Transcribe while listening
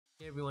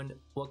everyone,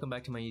 welcome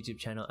back to my YouTube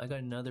channel. I got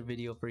another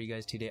video for you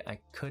guys today. I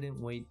couldn't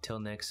wait till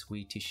next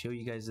week to show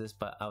you guys this,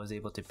 but I was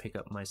able to pick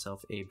up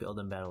myself a build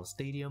and battle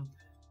stadium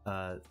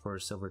for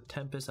Silver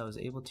Tempest. I was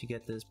able to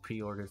get this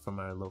pre-ordered from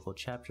our local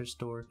chapter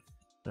store,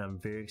 and I'm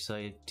very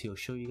excited to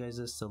show you guys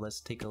this. So let's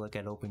take a look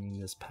at opening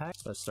this pack.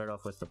 Let's start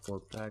off with the 4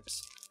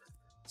 packs.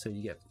 So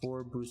you get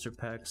 4 booster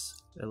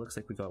packs. It looks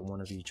like we got one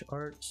of each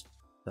art.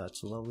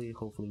 That's lovely.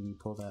 Hopefully we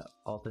pull that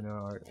alternate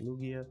art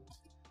Lugia.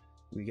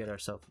 We get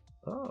ourselves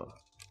oh,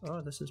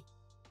 this is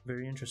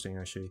very interesting.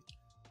 Actually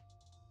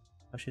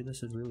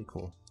this is really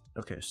cool.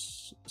 Okay,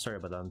 sorry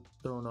about that, I'm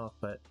thrown off,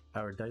 but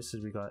our dice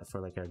we got for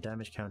like our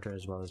damage counter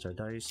as well as our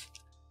dice.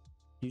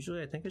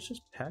 Usually I think it's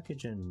just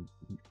packaged in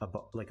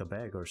like a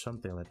bag or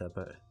something like that,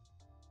 but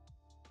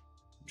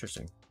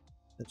interesting.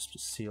 It's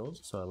sealed,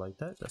 so I like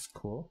that. That's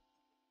cool.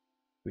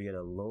 We get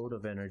a load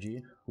of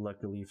energy,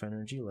 Lucky Leaf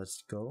energy.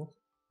 Let's go.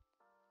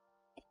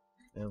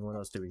 And what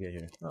else do we get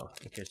here? Oh,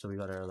 okay, so we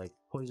got our like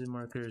poison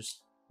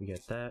markers. We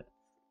get that.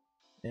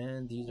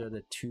 And these are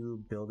the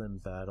 2 build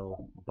and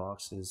battle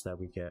boxes that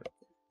we get,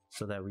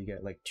 so that we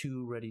get like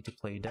 2 ready to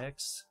play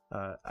decks.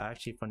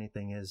 Actually, funny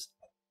thing is,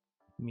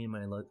 me and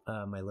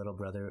my little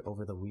brother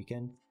over the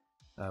weekend,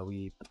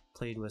 we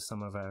played with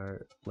some of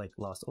our like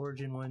Lost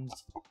Origin ones,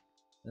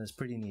 and it's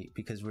pretty neat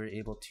because we're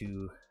able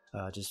to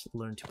just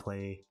learn to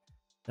play.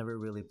 Never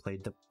really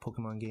played the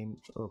Pokemon game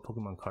or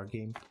Pokemon card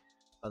game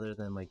other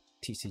than like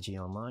TCG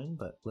Online,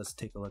 but let's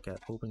take a look at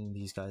opening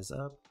these guys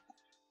up.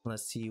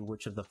 Let's see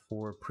which of the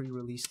 4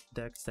 pre-release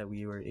decks that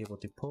we were able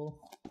to pull.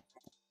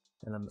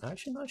 And I'm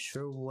actually not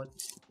sure what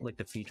like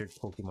the featured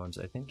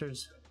Pokemons. I think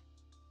there's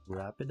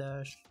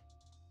Rapidash.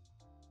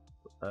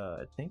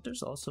 I think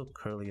there's also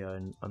Curlia,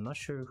 and I'm not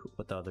sure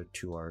what the other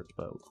 2 are,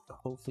 but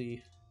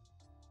hopefully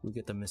we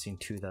get the missing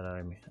 2 that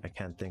I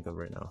can't think of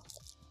right now.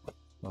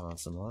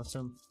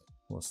 Awesome.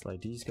 We'll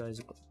slide these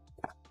guys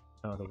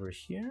out over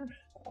here.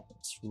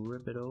 Let's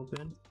rip it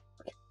open.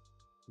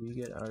 We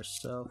get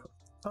ourselves,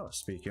 oh,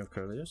 speaking of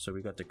Curlia, so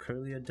we got the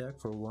Curlia deck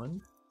for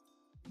 1.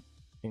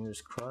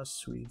 Fingers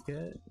crossed we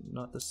get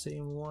not the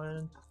same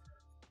one.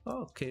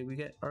 Oh, okay, we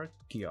get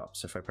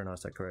Archeops, if I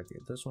pronounce that correctly.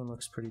 This one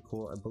looks pretty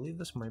cool. I believe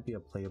this might be a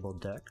playable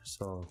deck,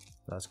 so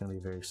that's going to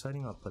be very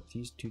exciting. I'll put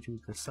these 2 to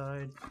the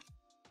side.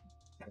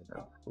 And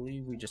I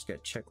believe we just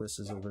get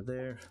checklists over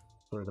there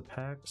for the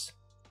packs.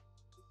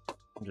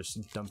 I'm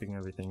just dumping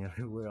everything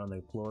everywhere on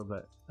the floor,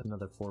 but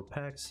another 4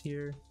 packs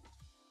here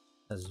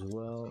as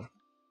well.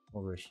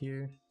 Over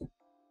here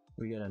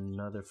we get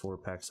another 4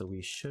 packs, so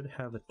we should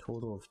have a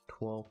total of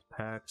 12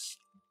 packs.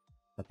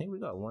 I think we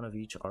got one of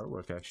each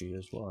artwork actually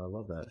as well. I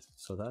love that.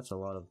 So that's a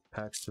lot of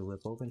packs to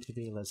rip open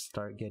today. Let's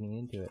start getting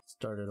into it.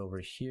 Start it over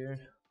here,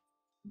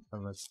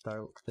 and let's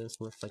start this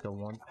with like a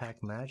 1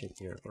 pack magic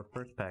here, or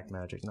first pack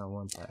magic, not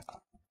 1 pack.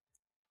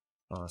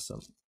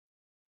 Awesome.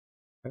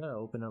 I gotta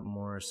open up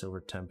more Silver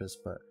Tempest,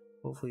 but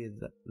hopefully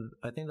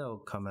I think that will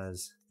come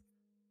as,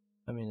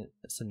 I mean,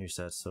 it's a new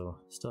set, so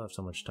still have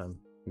so much time.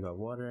 We got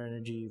Water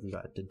Energy, we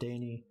got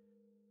Dedenne,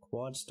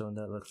 Quadstone,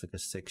 that looks like a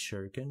 6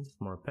 Shuriken,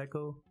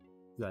 Morpeko,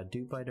 we got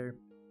Dewbiter,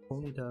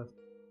 Ponyta,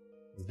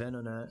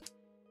 Venonat,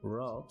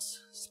 Ralts,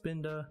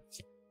 Spinda,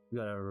 we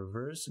got a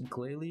reverse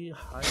Glalie,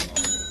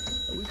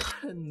 we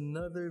got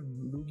another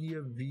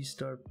Lugia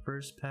V-Star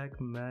first pack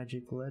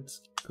magic.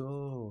 Let's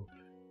go.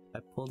 I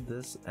pulled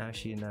this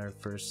actually in our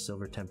first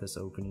Silver Tempest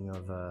opening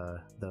of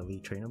the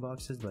Elite Trainer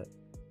boxes, but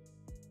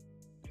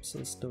I'm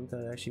so stoked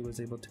that I actually was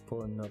able to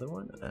pull another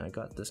one. And I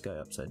got this guy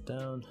upside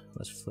down.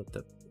 Let's flip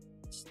the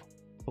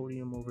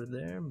podium over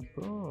there.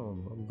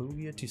 Boom,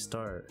 Lugia to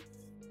start.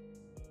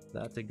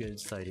 That's a good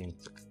sighting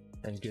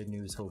and good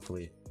news.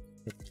 Hopefully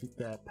let's keep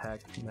that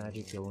pack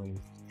magic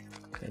going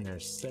in our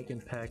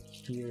second pack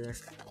here.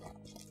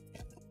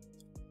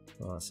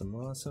 Awesome.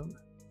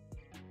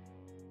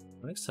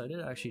 I'm excited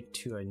actually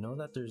too. I know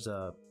that there's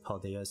a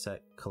Paldea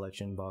set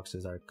collection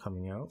boxes are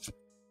coming out.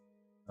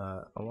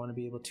 I want to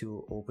be able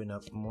to open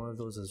up more of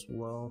those as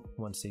well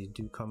once they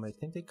do come. I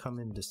think they come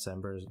in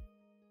December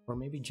or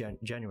maybe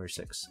January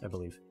 6th, I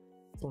believe.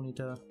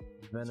 Ponyta,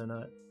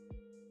 Venonat,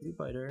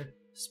 Dewbiter,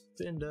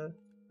 Spinda,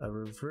 a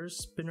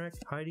reverse Spinrack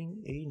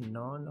hiding a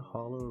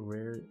non-holo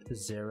rare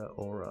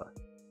Zeraora.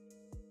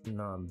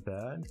 Not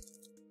bad.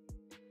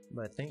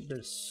 But I think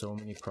there's so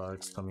many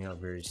products coming out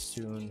very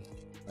soon.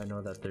 I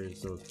know that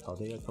there's those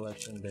Paldea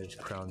collection, there's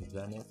Crown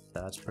Zenith,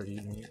 that's pretty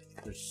neat.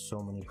 There's so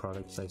many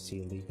products I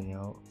see leaking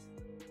out.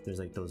 There's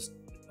like those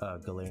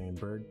Galarian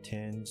Bird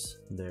tins,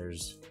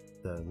 there's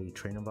the Elite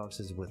Trainer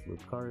boxes with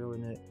Lucario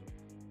in it.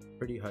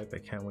 Pretty hype, I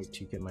can't wait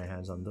to get my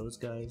hands on those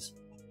guys.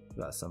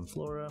 We got some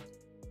Flora,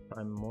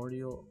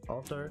 Primordial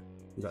Altar,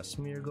 we got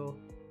Smeargle,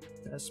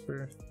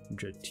 Esper,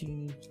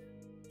 Dratini,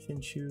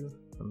 Chinchou,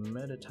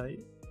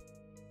 Meditite,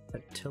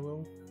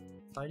 Attilo,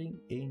 fighting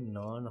a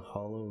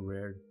non-holo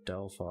rare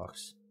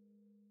Delphox.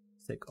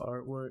 Sick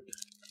artwork.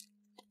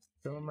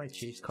 Some of my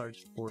chase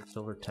cards for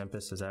Silver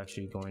Tempest is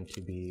actually going to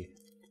be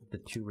the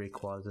 2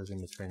 Rayquazas in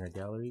the trainer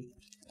gallery,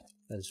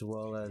 as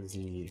well as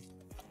the,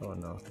 oh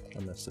no, I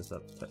messed this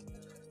up, but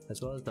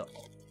as well as the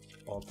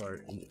alt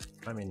art.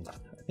 I mean,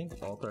 I think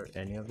alt art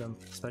any of them,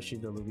 especially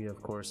the Lugia,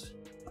 of course.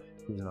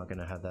 Who's not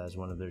gonna have that as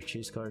one of their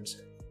chase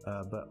cards?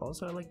 But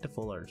also I like the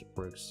full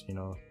artworks. You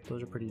know,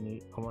 those are pretty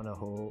neat. I want a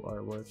whole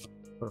artwork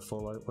or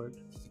full artwork.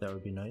 That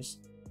would be nice.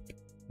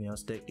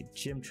 Meowstic,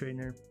 Gym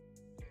Trainer,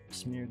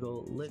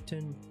 Smeargle,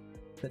 Litten,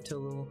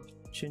 Petilil,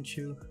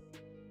 Chinchu,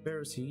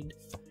 Ferroseed,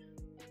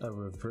 a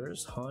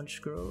reverse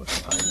Honchkrow,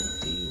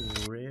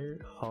 hiding a rare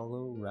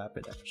hollow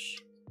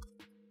Rapidash.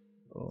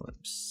 Oh,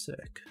 I'm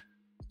sick.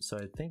 So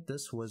I think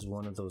this was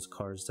one of those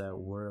cards that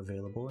were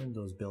available in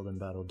those build and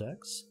battle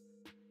decks.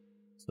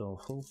 So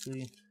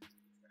hopefully,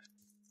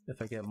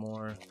 if I get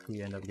more,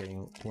 we end up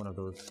getting one of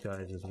those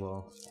guys as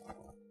well.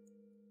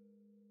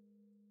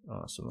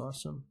 Awesome,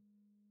 awesome.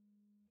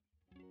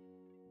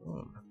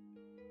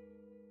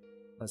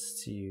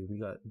 Let's see, we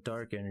got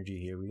Dark Energy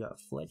here. We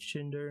got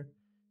Fletchinder,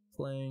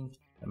 Flang,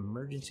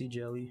 Emergency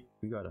Jelly.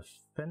 We got a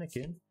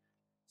Fennekin,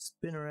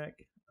 Spinarak,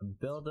 a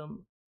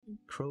Beldum,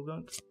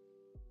 Krogunk.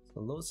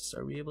 Solosis,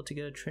 are we able to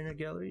get a trainer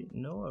gallery?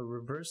 No, a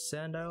reverse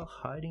Sandile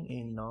hiding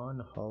a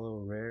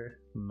non-hollow rare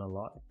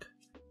Melodic.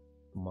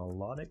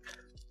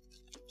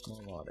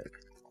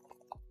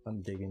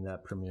 I'm digging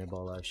that Premier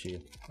Ball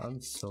actually. I'm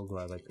so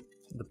glad, like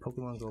the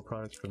Pokemon Go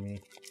product for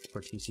me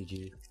for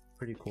TCG,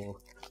 pretty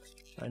cool.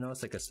 I know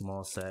it's like a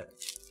small set,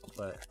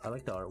 but I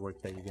like the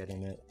artwork that you get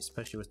in it,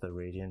 especially with the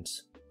Radiant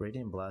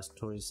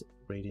Blastoise,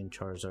 Radiant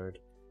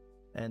Charizard,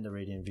 and the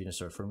Radiant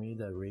Venusaur. For me,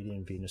 the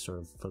Radiant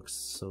Venusaur looks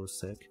so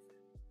sick.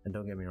 And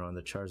don't get me wrong,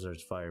 the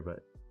Charizard's fire,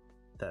 but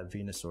that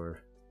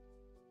Venusaur,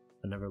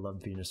 I never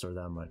loved Venusaur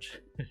that much.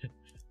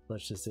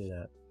 Let's just say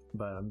that.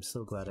 But I'm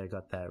so glad I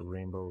got that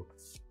Rainbow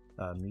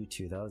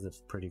Mewtwo. That was a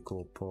pretty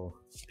cool pull.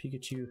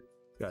 Pikachu,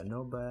 got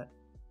Nobat,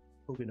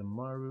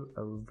 Pokenomaru,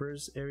 a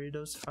reverse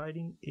Ariados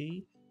hiding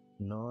a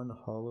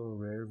non-hollow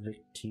rare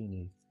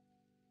Victini.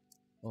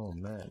 Oh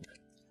man,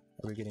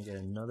 are we gonna get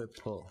another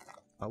pull?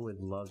 I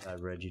would love that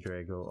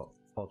Regidrago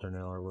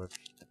alternate artwork.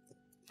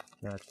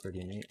 That's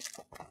pretty neat.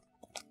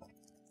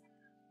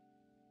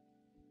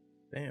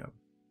 Bam.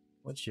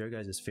 What's your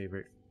guys'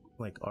 favorite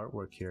like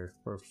artwork here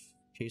or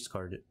case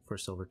card for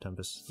Silver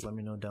Tempest? Let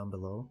me know down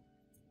below.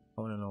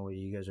 I want to know what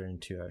you guys are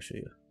into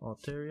actually.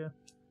 Altaria,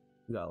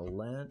 we got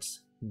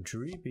Lance,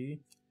 Dreepy,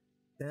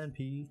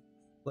 Stampy,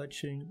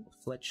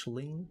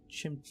 Fletchling,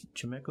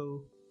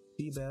 Chimecho,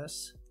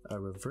 Feebas, a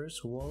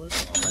reverse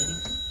Wallace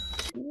hiding.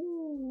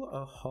 Ooh,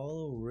 a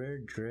hollow rare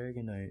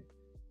Dragonite.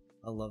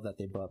 I love that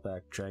they brought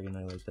back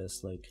Dragonite like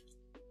this, like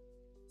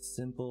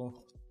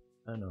simple.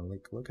 I don't know,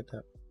 like look at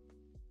that.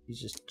 He's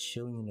just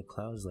chilling in the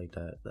clouds like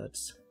that.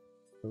 That's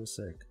so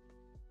sick.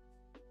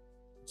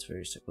 It's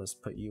very sick. Let's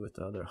put you with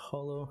the other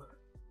hollow.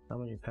 How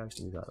many packs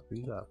do we got?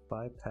 We got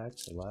 5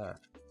 packs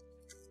left.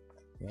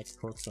 Let's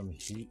put some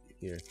heat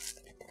here.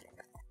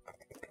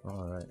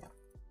 Alright.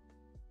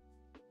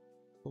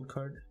 Cold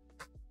card.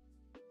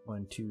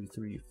 1, 2,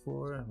 3,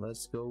 4.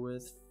 Let's go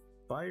with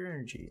Fire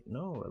Energy.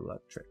 No,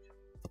 Electric.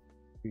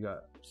 We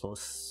got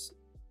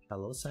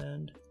Hello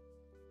Sand,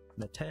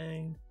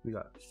 Metang, we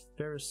got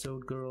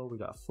Ferroseed Girl, we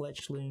got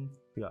Fletchling,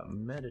 we got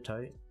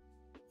Meditite,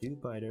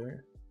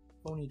 Dewbiter,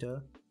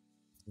 Ponyta,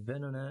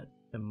 Venonat,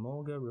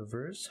 Emolga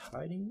reverse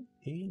hiding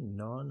a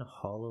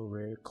non-hollow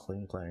rare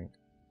Klinklang.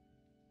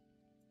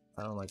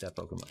 I don't like that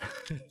Pokemon.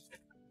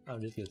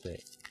 I'm just gonna say,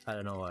 I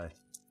don't know why.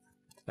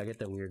 I get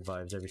the weird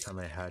vibes every time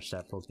I hatch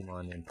that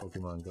Pokemon in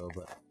Pokemon Go,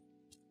 but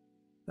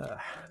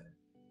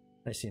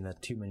I've seen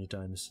that too many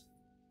times.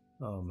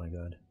 Oh my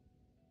god.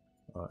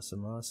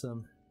 Awesome,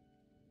 awesome.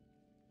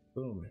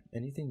 Boom.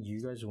 Anything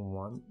you guys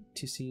want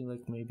to see,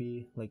 like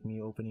maybe like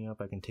me opening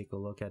up, I can take a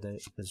look at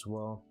it as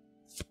well.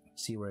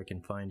 See where I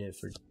can find it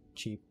for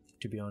cheap,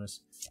 to be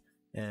honest.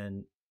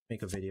 And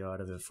make a video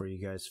out of it for you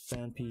guys.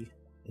 Fanpy,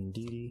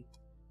 Indeedee,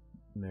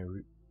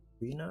 Marini,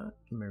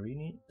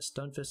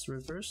 Stunfisk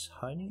reverse,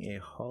 hiding a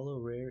hollow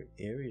rare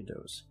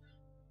Ariados.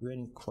 We're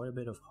getting quite a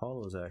bit of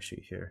hollows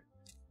actually here.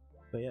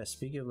 But yeah,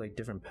 speaking of like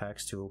different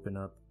packs to open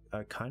up,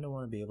 I kind of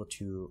want to be able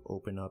to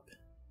open up,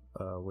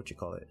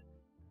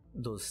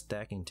 those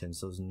stacking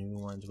tins, those new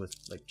ones with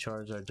like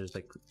Charizard. There's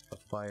like a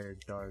fire,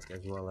 dark,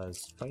 as well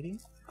as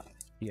fighting.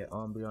 You get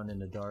Umbreon in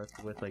the dark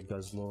with like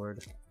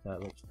Guzzlord.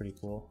 That looks pretty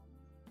cool.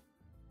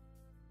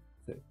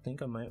 So I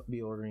think I might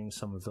be ordering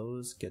some of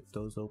those, get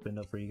those opened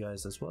up for you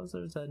guys, as well as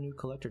there's that new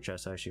collector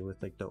chest actually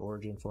with like the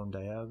Origin Form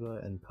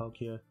Dialga and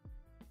Palkia.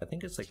 I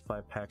think it's like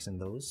 5 packs in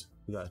those.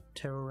 We got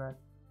Terrorat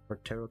or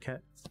Terrocat,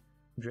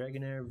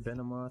 Dragonair,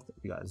 Venomoth,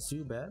 we got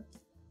Zubat,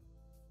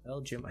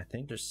 Elgyem. I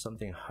think there's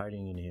something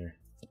hiding in here.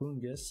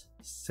 Foongus,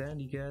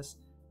 Sandygast,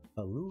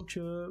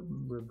 Alucha,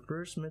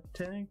 Reverse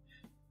Metang,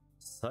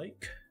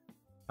 Psych,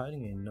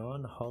 hiding a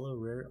non-hollow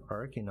rare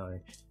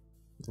Arcanine.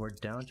 We're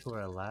down to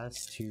our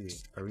last 2.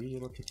 Are we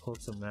able to pull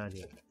some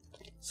magic?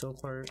 So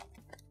far,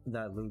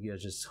 that Lugia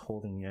is just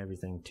holding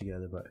everything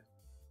together, but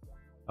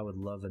I would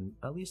love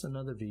at least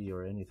another video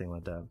or anything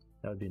like that.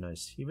 That would be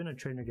nice. Even a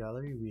trainer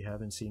gallery, we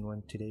haven't seen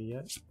one today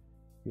yet.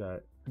 We got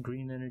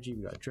Green Energy,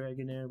 we got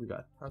Dragonair, we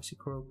got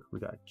Toxicroak, we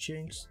got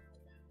Jinx,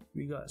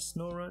 we got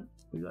Snorunt,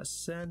 we got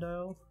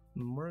Sandile,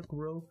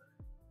 Murkrow,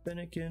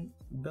 Fennekin,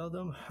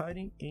 Beldum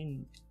hiding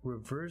in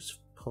reverse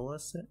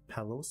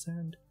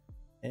Palosand,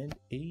 and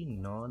a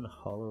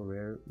non-holo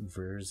rare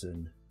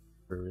Virizion.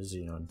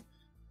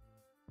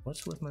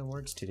 What's with my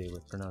words today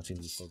with pronouncing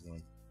these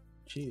Pokemon?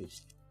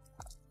 Jeez.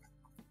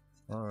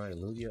 Alright,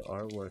 Lugia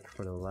artwork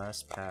for the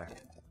last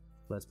pack.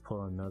 Let's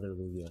pull another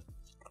Lugia.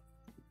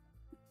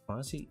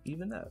 Honestly,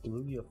 even that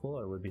Lugia full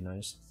art would be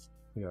nice.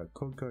 We got a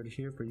code card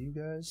here for you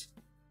guys.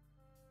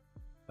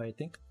 I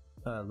think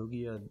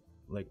Lugia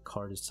like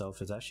card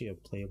itself is actually a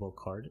playable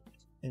card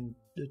in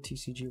the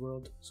TCG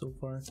world so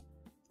far.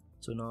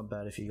 So not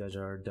bad if you guys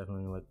are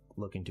definitely like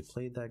looking to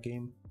play that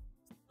game.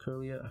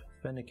 Curlia,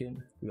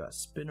 Fennekin, we got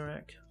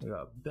Spinarak, we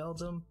got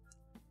Beldum,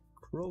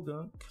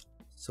 Krogunk,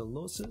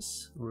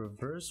 Solosis,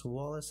 Reverse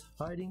Wallace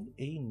hiding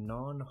a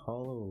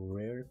non-holo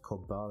rare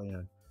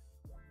Cobalion.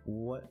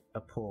 What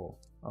a pull.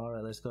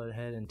 Alright, let's go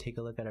ahead and take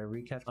a look at our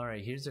recap.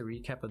 Alright, here's a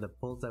recap of the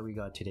pulls that we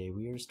got today.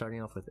 We are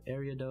starting off with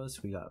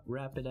Ariados, we got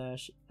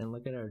Rapidash, and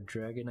look at our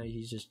Dragonite.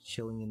 He's just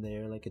chilling in the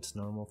air like it's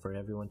normal for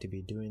everyone to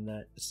be doing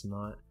that. It's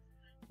not.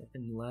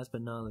 And last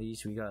but not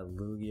least, we got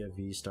Lugia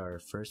V-Star,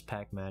 first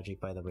pack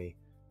magic by the way.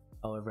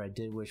 However, I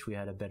did wish we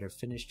had a better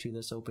finish to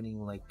this opening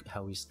like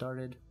how we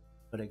started.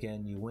 But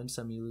again, you win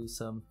some, you lose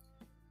some,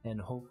 and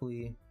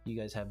hopefully you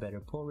guys have better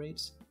pull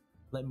rates.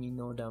 Let me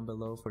know down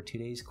below for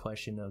today's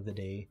question of the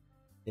day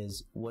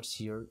is what's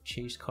your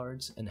chase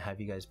cards and have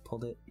you guys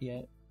pulled it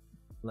yet?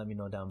 Let me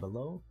know down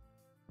below,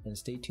 and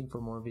stay tuned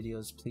for more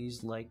videos.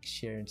 Please like,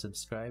 share, and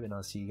subscribe, and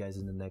I'll see you guys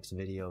in the next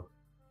video.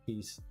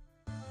 Peace.